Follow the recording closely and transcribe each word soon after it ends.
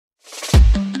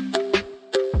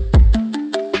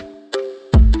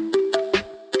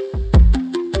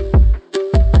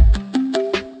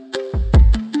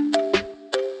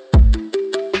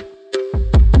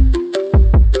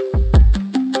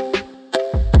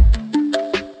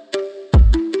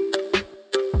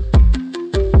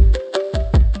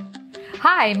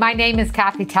Hi, my name is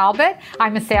Kathy Talbot.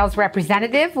 I'm a sales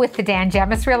representative with the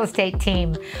Gemus real estate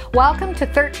team. Welcome to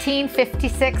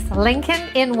 1356 Lincoln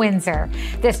in Windsor.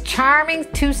 This charming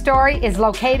two-story is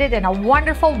located in a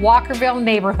wonderful Walkerville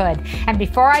neighborhood. And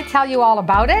before I tell you all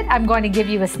about it, I'm going to give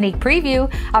you a sneak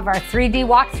preview of our 3D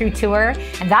walkthrough tour,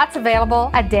 and that's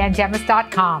available at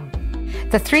dangemus.com.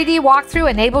 The 3D walkthrough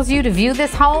enables you to view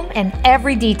this home in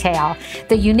every detail.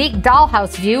 The unique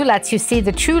dollhouse view lets you see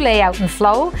the true layout and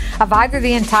flow of either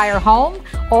the entire home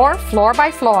or floor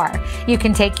by floor. You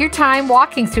can take your time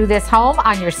walking through this home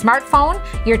on your smartphone,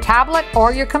 your tablet,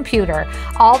 or your computer.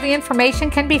 All the information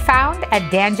can be found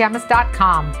at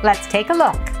dangemus.com. Let's take a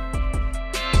look.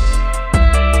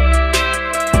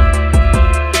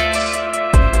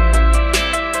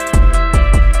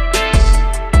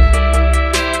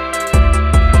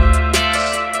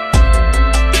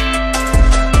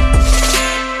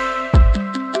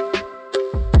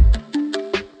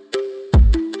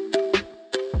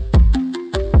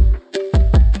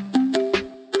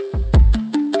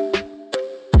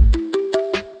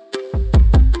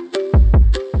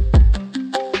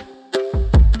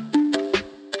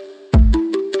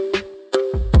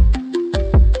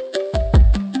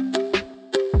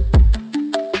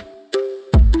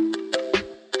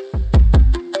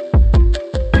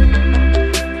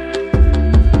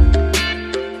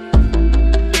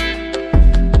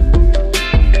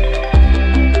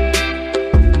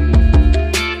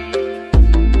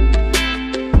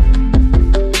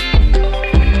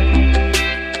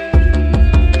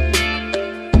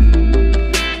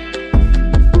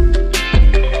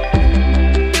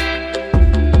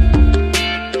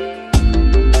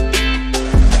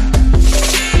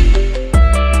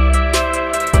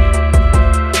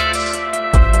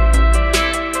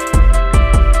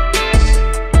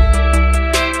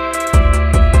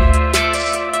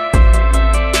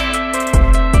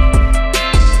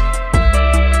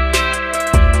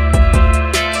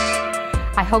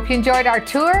 I hope you enjoyed our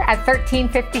tour at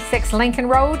 1356 Lincoln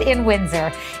Road in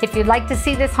Windsor. If you'd like to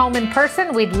see this home in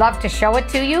person, we'd love to show it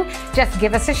to you. Just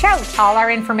give us a shout. All our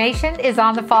information is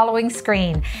on the following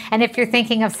screen. And if you're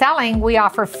thinking of selling, we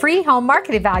offer free home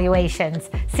market evaluations.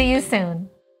 See you soon.